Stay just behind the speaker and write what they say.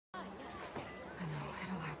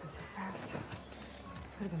fast.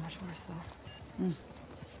 Could have been much worse, though.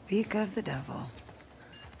 Speak of the devil.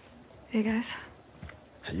 Hey, guys.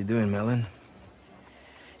 How you doing, Melon?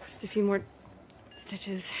 Just a few more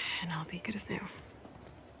stitches, and I'll be good as new.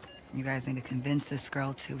 You guys need to convince this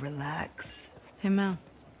girl to relax. Hey, Mel.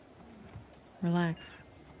 Relax.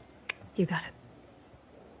 You got it.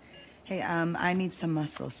 Hey, I need some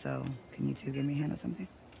muscle, so can you two give me a hand or something?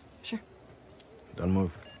 Sure. Don't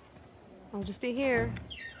move. I'll just be here.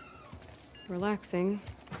 Relaxing.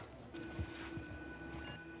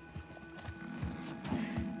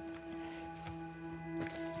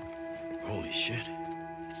 Holy shit.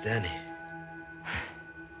 It's Danny.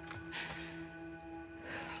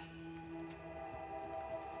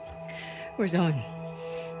 Where's Owen?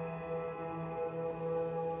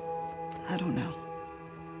 I don't know.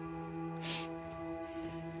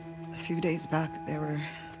 A few days back, there were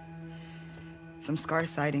some Scar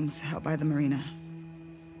sightings out by the marina.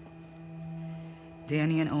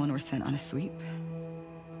 Danny and Owen were sent on a sweep.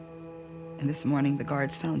 And this morning, the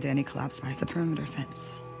guards found Danny collapsed by the perimeter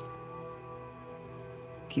fence.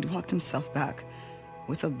 He'd walked himself back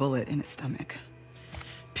with a bullet in his stomach.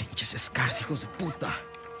 Pinches Scars, hijos de puta.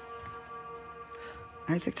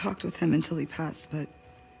 Isaac talked with him until he passed, but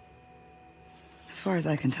as far as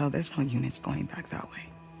I can tell, there's no units going back that way.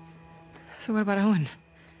 So what about Owen?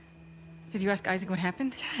 Did you ask Isaac what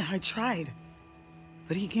happened? Yeah, I tried.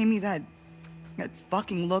 But he gave me that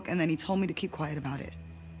fucking look, and then he told me to keep quiet about it.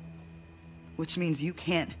 Which means you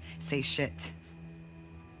can't say shit.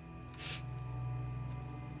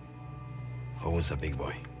 Owen's a big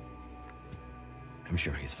boy. I'm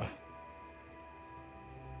sure he's fine.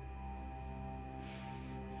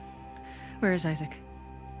 Where is Isaac?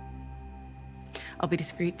 I'll be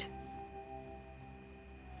discreet.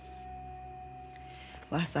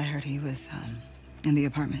 Last I heard, he was, in the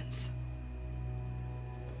apartments.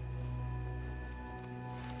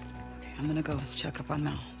 Okay, I'm gonna go check up on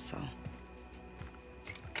Mel, so...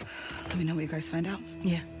 Let me know what you guys find out.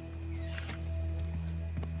 Yeah.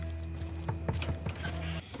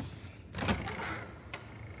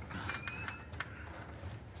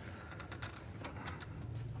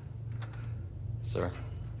 Sir,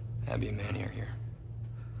 Abby and Manny are here.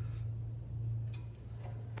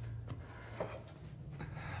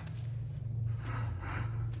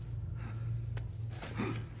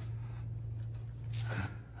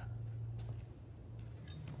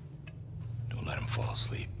 Don't let him fall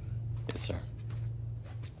asleep. Yes, sir.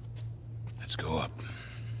 Let's go up.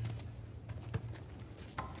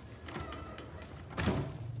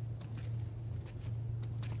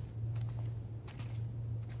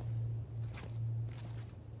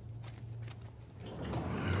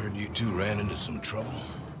 You two ran into some trouble?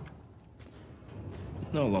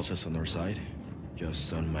 No losses on our side. Just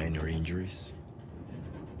some minor injuries.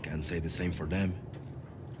 Can't say the same for them.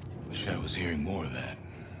 Wish I was hearing more of that.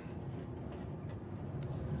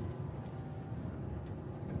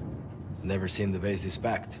 Never seen the base this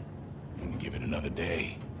packed. Give it another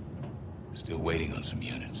day. Still waiting on some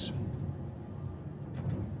units.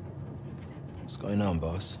 What's going on,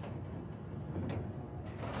 boss?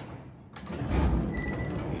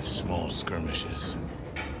 These small skirmishes.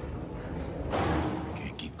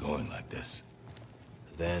 Can't keep going like this.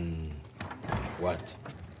 Then... what?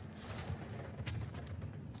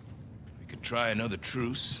 We could try another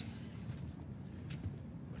truce.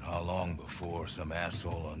 But how long before some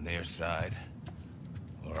asshole on their side,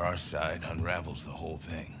 or our side, unravels the whole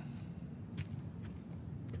thing?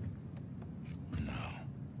 No.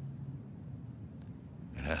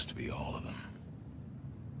 It has to be all of them.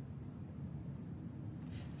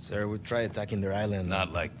 Sir, we'll try attacking their island.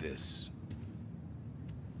 Not like this.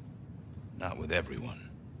 Not with everyone.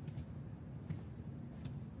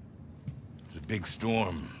 There's a big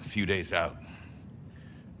storm a few days out.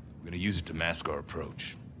 We're gonna use it to mask our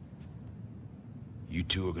approach. You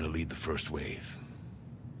two are gonna lead the first wave.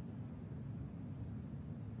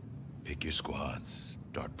 Pick your squads,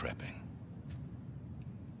 start prepping.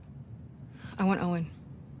 I want Owen.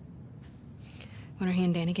 When are he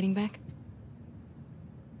and Danny getting back?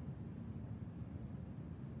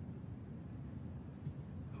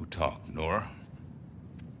 Who talked, Nora?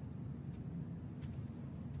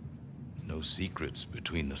 No secrets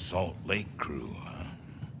between the Salt Lake crew, huh?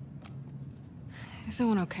 Is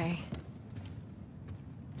Owen okay?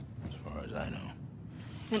 As far as I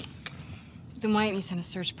know. Then why didn't you send a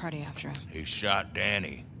search party after him? He shot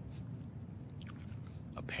Danny.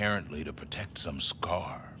 Apparently to protect some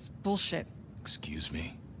Scar. It's bullshit. Excuse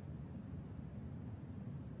me?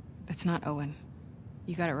 That's not Owen.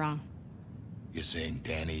 You got it wrong. You're saying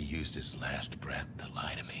Danny used his last breath to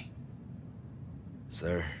lie to me?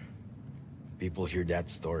 Sir, People hear that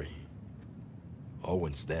story.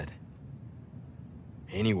 Owen's dead.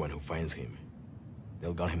 Anyone who finds him,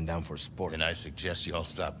 they'll gun him down for sport. Then I suggest you all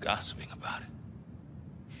stop gossiping about it.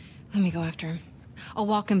 Let me go after him. I'll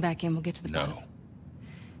walk him back in. We'll get to the bottom. No.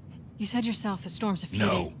 You said yourself the storm's a few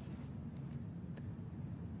No. days.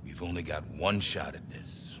 We've only got one shot at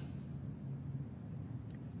this.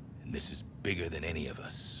 And this is bigger than any of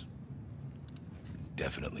us.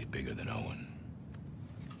 Definitely bigger than Owen.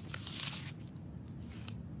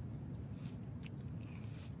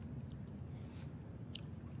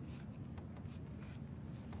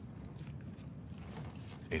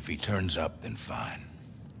 If he turns up, then fine.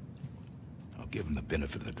 I'll give him the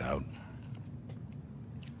benefit of the doubt.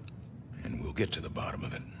 And we'll get to the bottom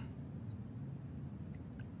of it.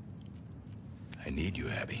 I need you,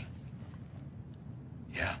 Abby.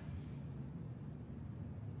 Yeah?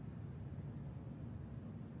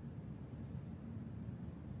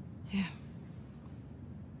 Yeah.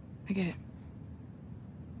 I get it.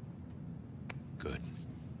 Good.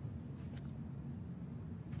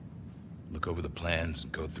 Look over the plans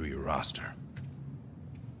and go through your roster.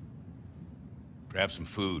 Grab some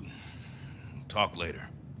food. We'll talk later.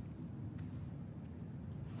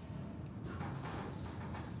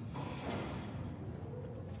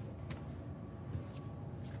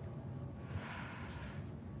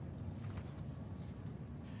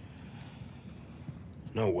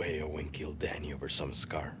 No way Owen killed Danny over some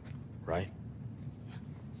scar, right?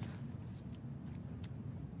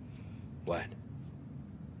 What?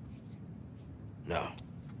 No.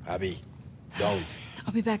 Abby, don't.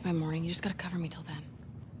 I'll be back by morning. You just gotta cover me till then.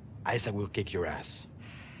 Isaac will kick your ass.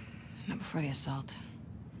 Not before the assault.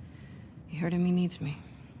 You heard him, he needs me.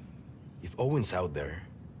 If Owen's out there,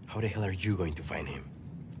 how the hell are you going to find him?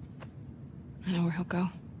 I know where he'll go.